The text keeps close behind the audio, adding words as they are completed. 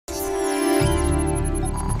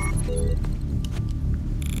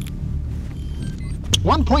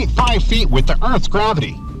1.5 feet with the Earth's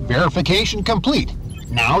gravity. Verification complete.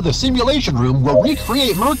 Now the simulation room will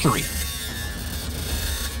recreate Mercury.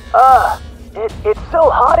 It's so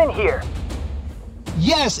hot in here.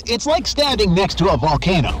 Yes, it's like standing next to a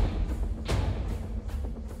volcano.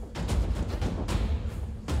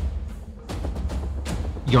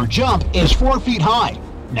 Your jump is 4 feet high.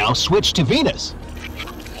 Now switch to Venus.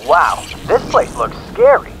 Wow, this place looks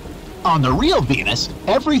scary. On the real Venus,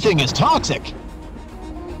 everything is toxic.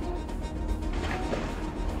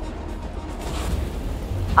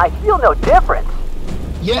 I feel no difference.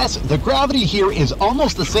 Yes, the gravity here is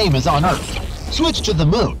almost the same as on Earth. Switch to the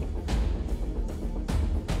Moon.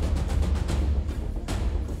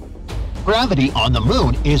 Gravity on the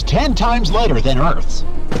Moon is 10 times lighter than Earth's,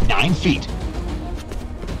 9 feet.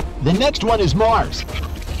 The next one is Mars.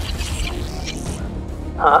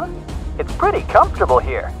 Huh? It's pretty comfortable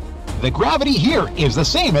here. The gravity here is the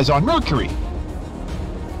same as on Mercury.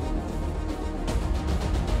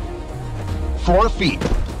 4 feet.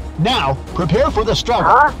 Now, prepare for the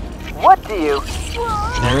struggle. Huh? What do you...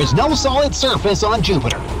 There is no solid surface on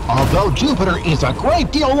Jupiter. Although Jupiter is a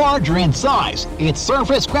great deal larger in size, its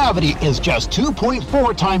surface gravity is just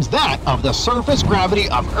 2.4 times that of the surface gravity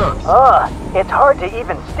of Earth. It's hard to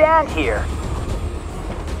even stand here.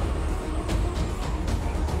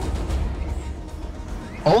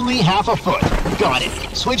 Only half a foot. Got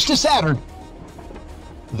it. Switch to Saturn.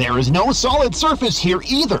 There is no solid surface here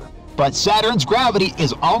either, but Saturn's gravity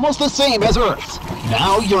is almost the same as Earth's.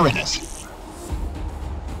 Now Uranus.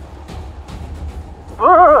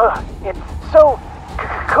 It's so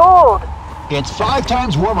cold. It's 5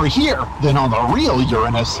 times warmer here than on the real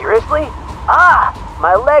Uranus. Seriously?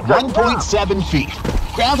 My legs are... 1.7 feet.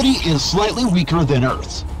 Gravity is slightly weaker than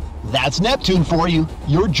Earth's. That's Neptune for you.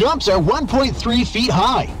 Your jumps are 1.3 feet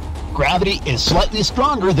high. Gravity is slightly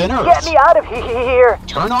stronger than Earth's. Get me out of here!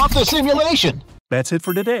 Turn off the simulation. That's it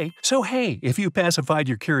for today. So hey, if you pacified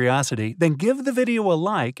your curiosity, then give the video a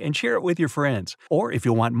like and share it with your friends. Or if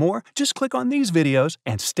you want more, just click on these videos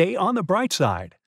and stay on the bright side.